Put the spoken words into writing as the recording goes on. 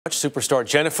Superstar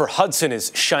Jennifer Hudson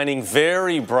is shining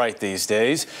very bright these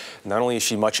days. Not only is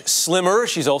she much slimmer,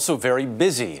 she's also very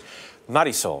busy.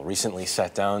 Marysol recently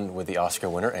sat down with the Oscar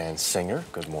winner and singer.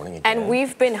 Good morning again. And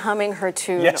we've been humming her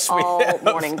tune all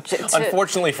morning.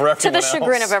 Unfortunately for everyone else. To the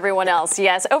chagrin of everyone else,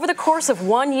 yes. Over the course of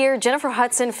 1 year, Jennifer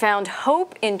Hudson found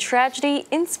hope in tragedy,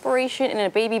 inspiration in a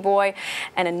baby boy,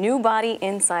 and a new body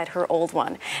inside her old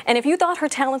one. And if you thought her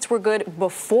talents were good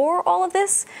before all of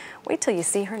this, wait till you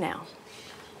see her now.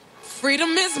 Freedom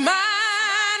is mine, and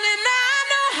I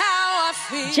know how I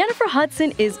feel. Jennifer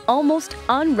Hudson is almost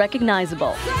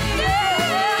unrecognizable,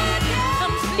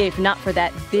 if not for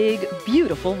that big,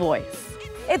 beautiful voice.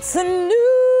 It's a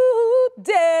new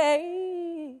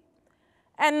day,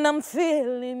 and I'm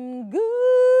feeling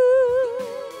good.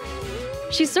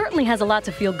 She certainly has a lot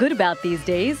to feel good about these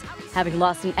days, having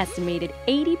lost an estimated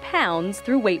 80 pounds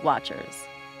through Weight Watchers.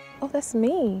 Oh, that's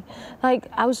me. Like,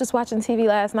 I was just watching TV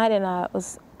last night, and I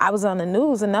was on the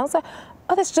news, and I was like,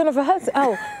 oh, that's Jennifer Hudson.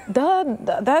 Oh, duh,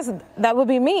 that would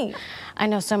be me. I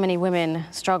know so many women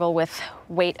struggle with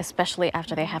weight, especially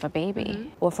after they have a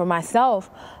baby. Well, for myself,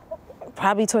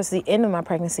 probably towards the end of my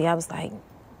pregnancy, I was like,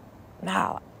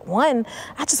 nah, one,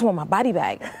 I just want my body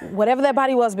back. Whatever that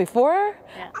body was before,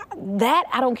 that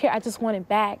I don't care, I just want it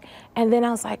back. And then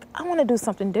I was like, I want to do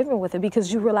something different with it,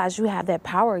 because you realize you have that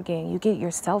power again. You get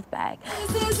yourself back.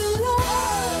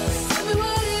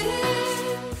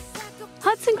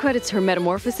 Hudson credits her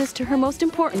metamorphosis to her most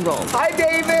important role. Hi,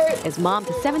 David! As mom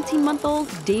to 17-month-old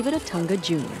David Otunga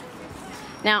Jr.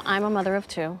 Now, I'm a mother of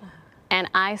two, and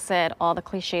I said all the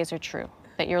cliches are true,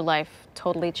 that your life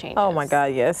totally changes. Oh my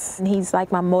God, yes. And he's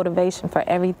like my motivation for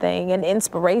everything and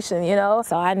inspiration, you know?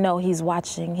 So I know he's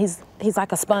watching, he's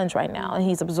like a sponge right now, and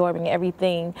he's absorbing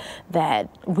everything that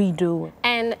we do.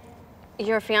 And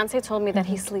your fiance told me that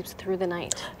he sleeps through the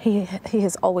night. He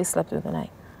has always slept through the night.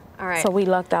 All right. So we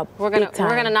lucked out We're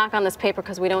gonna knock on this paper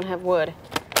because we don't have wood.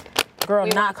 Girl,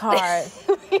 knock hard.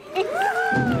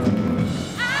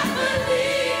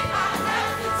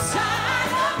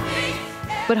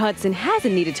 But Hudson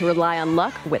hasn't needed to rely on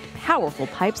luck with powerful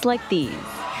pipes like these.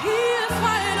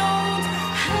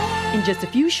 In just a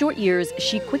few short years,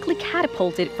 she quickly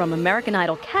catapulted from American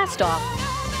Idol cast-off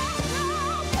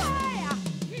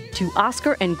to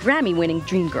Oscar and Grammy-winning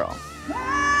Dreamgirl.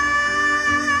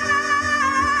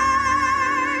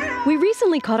 We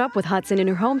recently caught up with Hudson in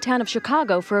her hometown of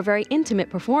Chicago for a very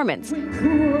intimate performance with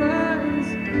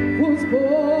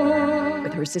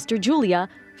her sister Julia,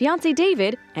 fiancé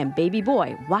David, and baby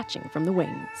boy watching from the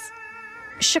wings.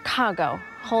 Chicago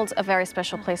holds a very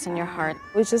special place in your heart.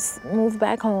 We just moved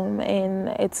back home, and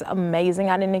it's amazing.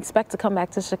 I didn't expect to come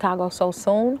back to Chicago so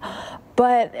soon,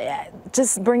 but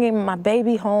just bringing my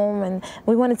baby home, and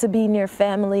we wanted to be near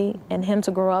family and him to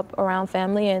grow up around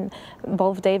family, and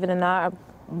both David and I are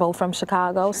both from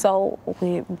Chicago, so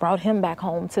we brought him back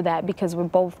home to that because we're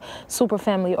both super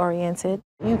family oriented.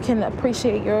 You can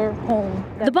appreciate your home.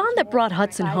 The bond that brought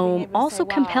Hudson home also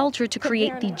compelled her to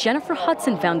create the Jennifer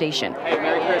Hudson Foundation,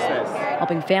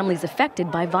 helping families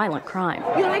affected by violent crime.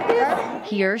 You like this?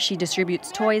 Here, she distributes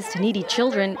toys to needy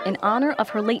children in honor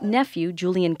of her late nephew,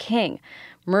 Julian King,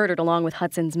 murdered along with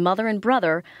Hudson's mother and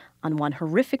brother on one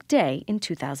horrific day in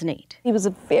 2008. He was a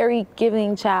very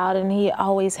giving child, and he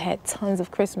always had tons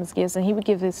of Christmas gifts, and he would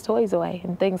give his toys away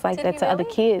and things like that to other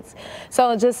kids.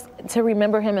 So just to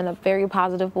remember him in a very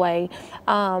positive way,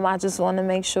 I just want to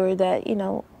make sure that, you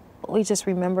know, we just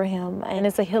remember him, and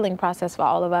it's a healing process for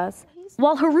all of us.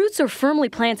 While her roots are firmly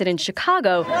planted in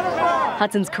Chicago,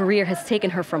 Hudson's career has taken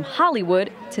her from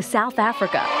Hollywood to South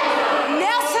Africa.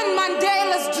 Nelson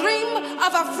Mandela's dream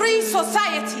of a free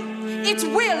society. It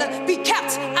will be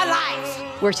kept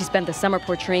alive. Where she spent the summer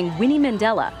portraying Winnie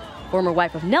Mandela, former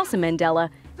wife of Nelson Mandela,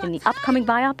 in the upcoming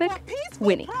biopic,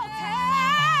 Winnie.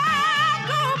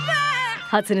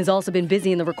 Hudson has also been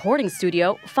busy in the recording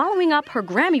studio, following up her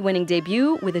Grammy-winning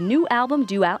debut with a new album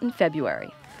due out in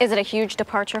February. Is it a huge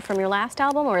departure from your last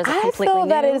album, or is it completely new? I feel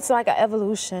that it's like an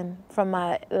evolution from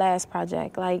my last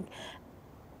project. Like,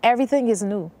 everything is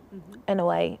new. In a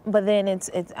way, but then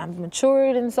I'm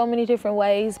matured in so many different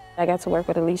ways. I got to work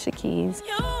with Alicia Keys,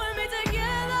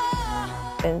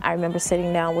 and I remember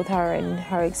sitting down with her and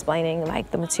her explaining like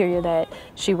the material that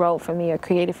she wrote for me or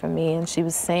created for me, and she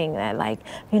was saying that, like,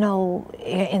 you know,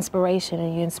 you're inspiration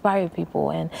and you inspire people,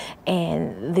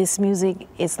 and this music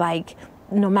is like,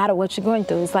 no matter what you're going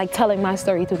through, it's like telling my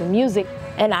story through the music,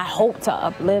 and I hope to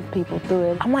uplift people through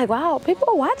it. I'm like, wow, people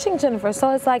are watching Jennifer,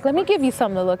 so it's like, let me give you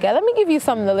something to look at, let me give you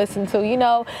something to listen to, you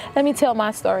know, let me tell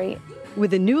my story.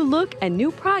 With a new look and new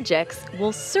projects,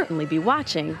 we'll certainly be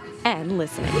watching and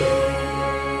listening.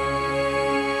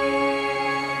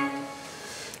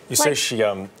 You say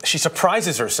she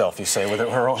surprises herself, you say, with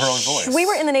her own voice. We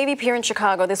were in the Navy Pier in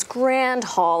Chicago, this grand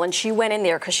hall, and she went in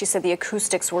there because she said the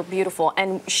acoustics were beautiful,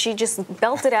 and she just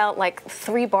belted out like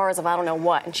 3 bars of I don't know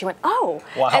what, and she went, oh,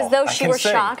 wow, as though she were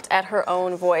sing. shocked at her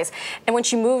own voice. And when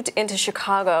she moved into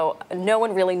Chicago, no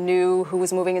one really knew who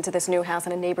was moving into this new house,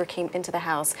 and a neighbor came into the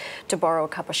house to borrow a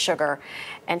cup of sugar.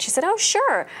 And she said, oh,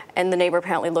 sure. And the neighbor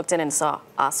apparently looked in and saw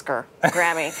Oscar,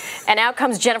 Grammy. And out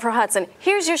comes Jennifer Hudson.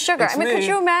 Here's your sugar. It's I mean, me. could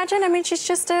you imagine? I mean, she's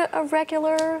just a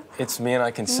regular It's me and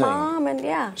I can sing. mom, and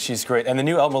yeah. She's great. And the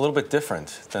new album a little bit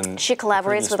different than She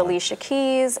collaborates with one. Alicia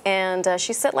Keys, and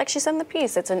she said, like she said in the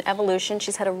piece, it's an evolution.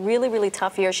 She's had a really, really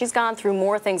tough year. She's gone through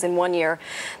more things in 1 year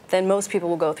than most people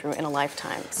will go through in a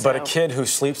lifetime. But a So kid who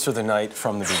sleeps through the night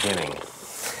from the beginning.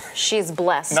 she's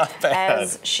blessed, Not bad.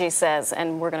 as she says,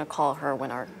 and we're going to call her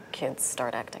when our kids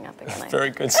start acting up again. Very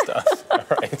good stuff. All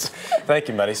right. Thank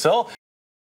you, Marysol.